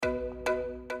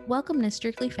Welcome to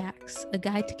Strictly Facts, a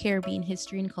guide to Caribbean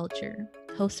history and culture,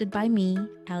 hosted by me,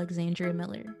 Alexandria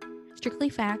Miller. Strictly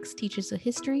Facts teaches the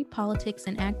history, politics,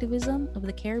 and activism of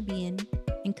the Caribbean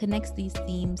and connects these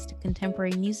themes to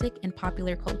contemporary music and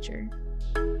popular culture.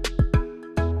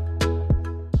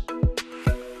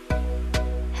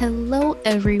 Hello,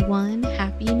 everyone.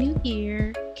 Happy New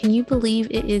Year. Can you believe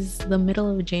it is the middle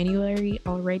of January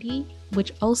already?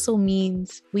 Which also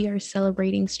means we are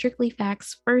celebrating Strictly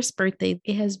Facts' first birthday.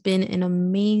 It has been an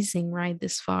amazing ride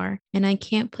this far, and I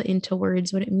can't put into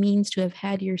words what it means to have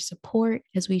had your support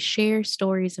as we share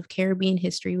stories of Caribbean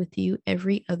history with you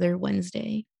every other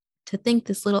Wednesday. To think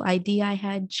this little idea I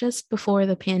had just before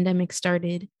the pandemic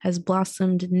started has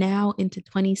blossomed now into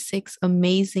 26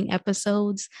 amazing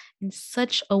episodes and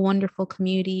such a wonderful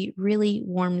community really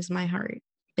warms my heart.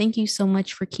 Thank you so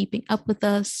much for keeping up with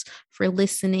us, for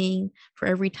listening, for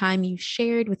every time you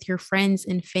shared with your friends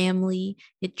and family.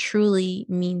 It truly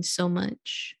means so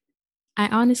much. I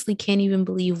honestly can't even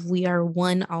believe we are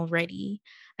one already.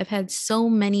 I've had so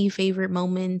many favorite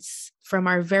moments from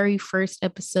our very first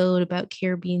episode about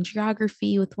Caribbean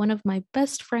geography with one of my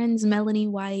best friends, Melanie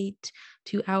White,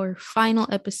 to our final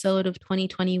episode of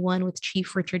 2021 with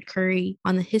Chief Richard Curry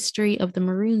on the history of the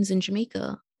Maroons in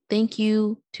Jamaica. Thank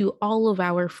you to all of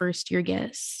our first-year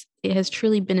guests. It has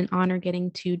truly been an honor getting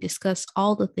to discuss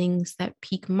all the things that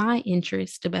pique my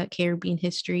interest about Caribbean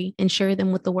history and share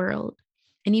them with the world.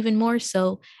 And even more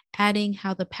so, adding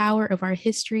how the power of our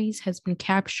histories has been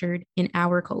captured in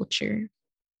our culture.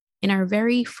 In our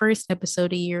very first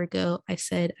episode a year ago, I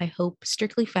said, I hope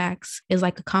Strictly Facts is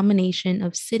like a combination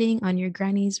of sitting on your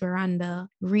granny's veranda,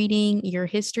 reading your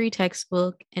history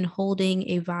textbook, and holding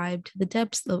a vibe to the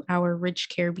depths of our rich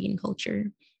Caribbean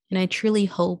culture. And I truly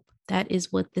hope that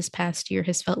is what this past year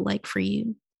has felt like for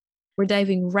you. We're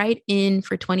diving right in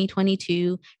for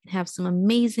 2022 and have some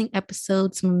amazing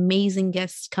episodes, some amazing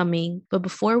guests coming. But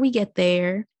before we get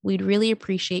there, we'd really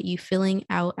appreciate you filling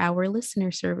out our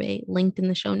listener survey linked in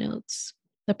the show notes.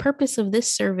 The purpose of this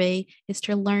survey is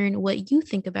to learn what you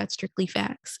think about Strictly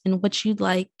Facts and what you'd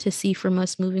like to see from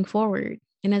us moving forward.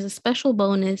 And as a special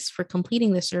bonus for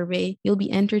completing the survey, you'll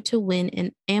be entered to win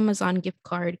an Amazon gift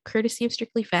card courtesy of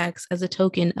Strictly Facts as a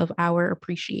token of our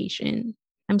appreciation.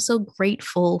 I'm so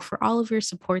grateful for all of your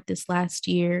support this last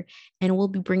year, and we'll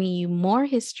be bringing you more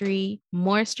history,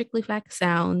 more Strictly Facts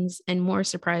sounds, and more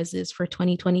surprises for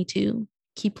 2022.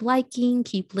 Keep liking,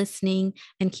 keep listening,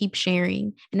 and keep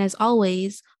sharing. And as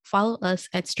always, follow us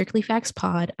at Strictly Facts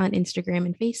Pod on Instagram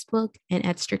and Facebook, and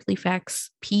at Strictly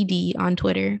Facts PD on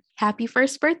Twitter. Happy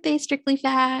first birthday, Strictly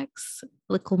Facts!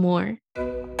 Little more.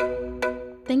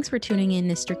 Thanks for tuning in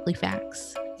to Strictly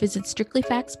Facts. Visit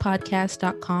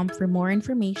strictlyfactspodcast.com for more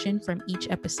information from each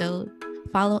episode.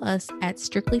 Follow us at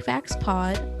Strictly Facts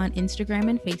Pod on Instagram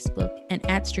and Facebook, and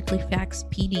at Strictly Facts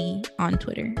PD on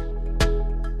Twitter.